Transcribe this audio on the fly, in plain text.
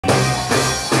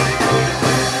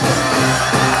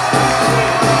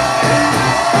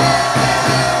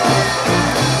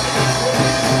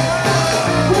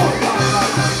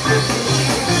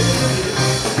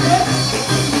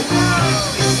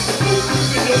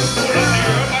Pull up the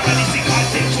herb and the sick and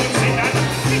take shots in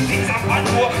and things up and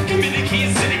go. Give me the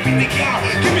keys to the car.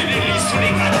 Give me the lease to the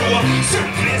condo.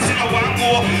 Certain place in a one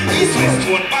more. East West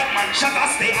one bad man shut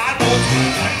us stay hard out.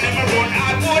 And never run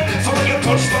hard wood. So when you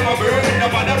touch from a bird,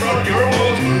 nobody run your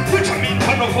mouth. Which I mean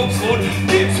kind of hopes good.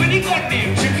 Gives when he got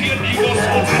name, chip here the ghost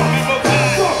out and we go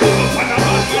back. Up on a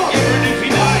bad man, you heard if he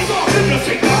die. Then you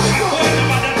take that shot, boy,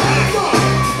 nobody die.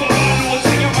 But I know it's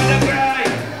when your mother cry.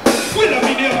 Will I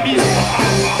be there, beast for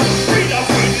alpha? Read us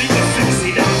friendly, the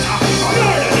sexy data.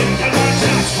 Lord of them can man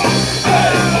shots for.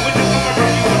 Hey, but when you come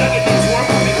around, you wanna get into work,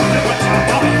 because they never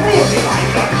chat up. Rolling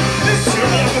island. This year,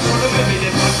 me have a show of me,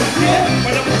 they must. Yeah,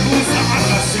 but the producer and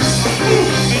the six.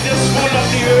 Me just roll up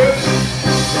the earth.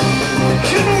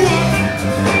 You know what?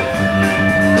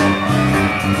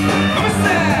 I'm a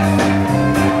sad.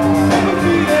 I'm a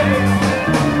feeling.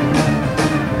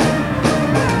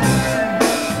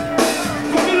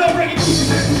 Come in, love, reggae.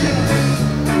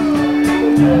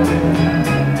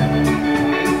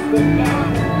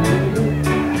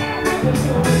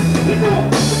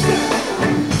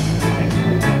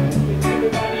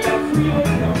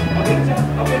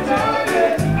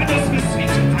 I just miss sweet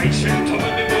temptation. Tell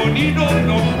me more, you don't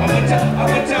know. I would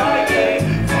die, yeah.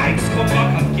 Vibes come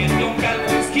back again, young girl,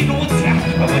 come skin out, yeah.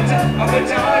 I would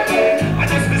die, yeah. I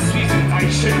just miss sweet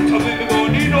temptation. Tell me more,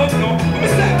 you don't know.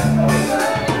 What's that?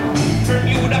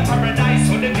 Bermuda paradise,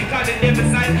 so them they call it never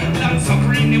sign. Land so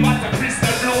green, they want a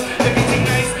crystal blue. Everything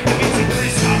nice, everything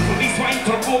crystal. Police wine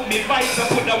to book me vibes, I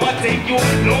put the what take you.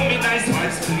 Blow me nice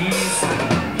vibes, please.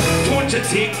 Don't you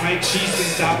take my cheese,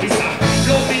 Mr. Officer.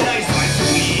 Blow me nice vibes,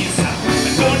 please.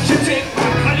 Don't you take my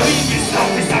Halloween, Mr.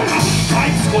 Officer.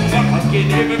 Vibes come back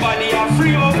again, everybody are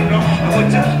free up now. I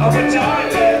would die,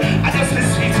 yeah. I just miss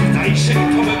sweet temptation.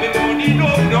 Come every morning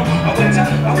up now. I would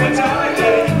die,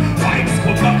 yeah. Vibes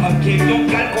come back again, young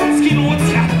girl come skin out,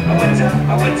 yeah.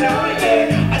 I would die,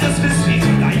 yeah. I just miss sweet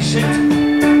temptation.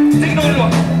 Take no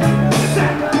look. What's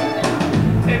that?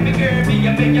 Hey, me girl, me, I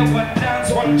beg you one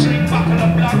dance, one drink, back on the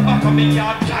block, back on me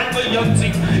yard, can't do your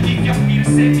thing. If you feel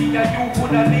say me and you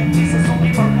coulda link this, so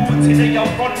give a root in the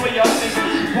front where you think.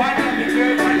 Why not me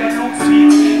girl, why you look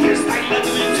sweet? Your style of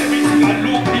doing everything I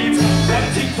look neat. One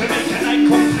thing for me, can I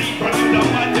complete? But you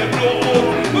don't want to blow up.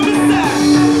 What's that?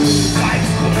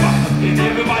 Vibes come back again,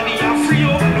 everybody are free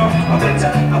up now. I would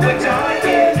die,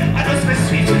 yeah. I just miss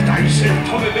sweet temptation.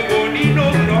 Come every morning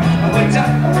up now. I would die,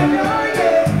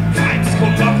 yeah. Vibes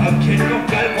come back again, young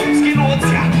girl come skin out,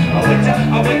 yeah.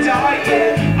 I would die,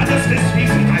 yeah. I just miss sweet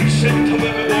temptation. Come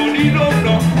every morning up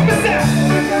now. What's that?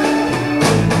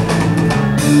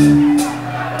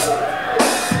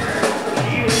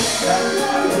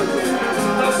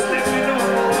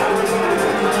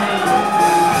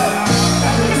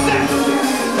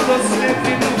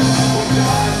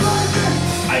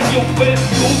 You will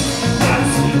use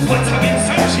that's what I've been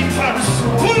searching for.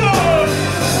 Hold on!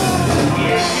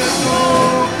 Yeah, you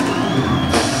know.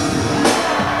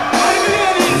 I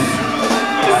believe this.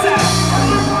 What's that?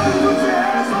 Everybody put their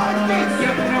hands like this.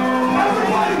 You know.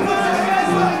 Everybody put their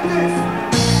hands like this.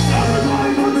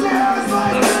 Everybody put their hands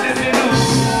like this. Let me know.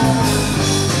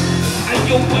 And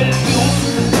you will use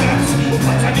that's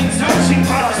what I've been searching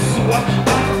for. So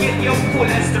I'll get you cool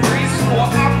as the breeze flow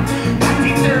up.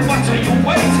 What are you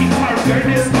waiting for? Girl,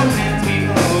 this doesn't be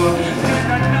more.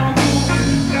 Now you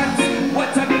got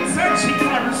what I've been searching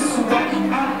for. So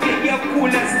I'll get you cool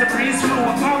as the breeze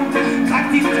flow out. Got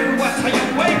it there, what are you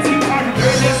waiting for?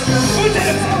 Girl, this good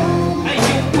as and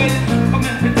you will come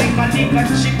and take a lick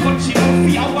and she cut she don't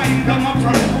feel a wine. Come up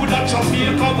from food or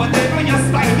Jamaica, whatever your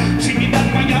style. Trinidad,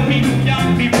 Miami, New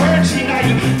York, be Virgin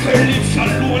Isle. Girl, if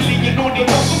you're lonely, you know they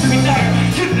won't go for that.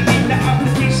 You need the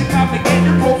application, have to get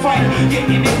the profile. Get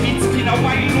in the beats, spin a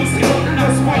while, lose it out and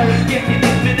that's why. Get in the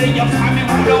video, your family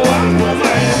will know one woman.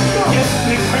 Yes,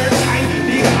 make her time,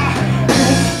 the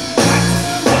that's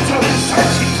what I've been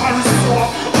searching for. So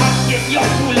I'll get your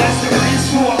fool as the race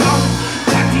flow out.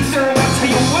 That is there, what are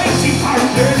you waiting for?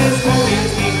 Girl, let's go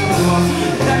with me.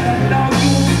 Now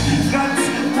you got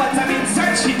what I've been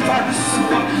searching for. So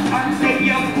I'll get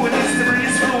your fool as the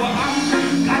race flow out.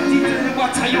 That is there,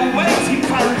 what are you waiting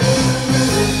for?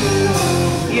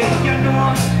 Yeah, you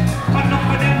know, enough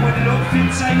of them would love to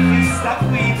try to stop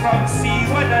me from seeing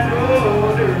one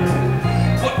another.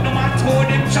 But no matter how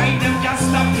them try, them can't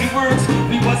stop the works.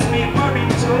 We was made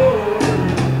married to.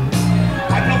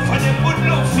 Enough of them would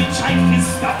love to try to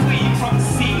stop me from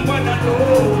seeing one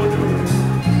another.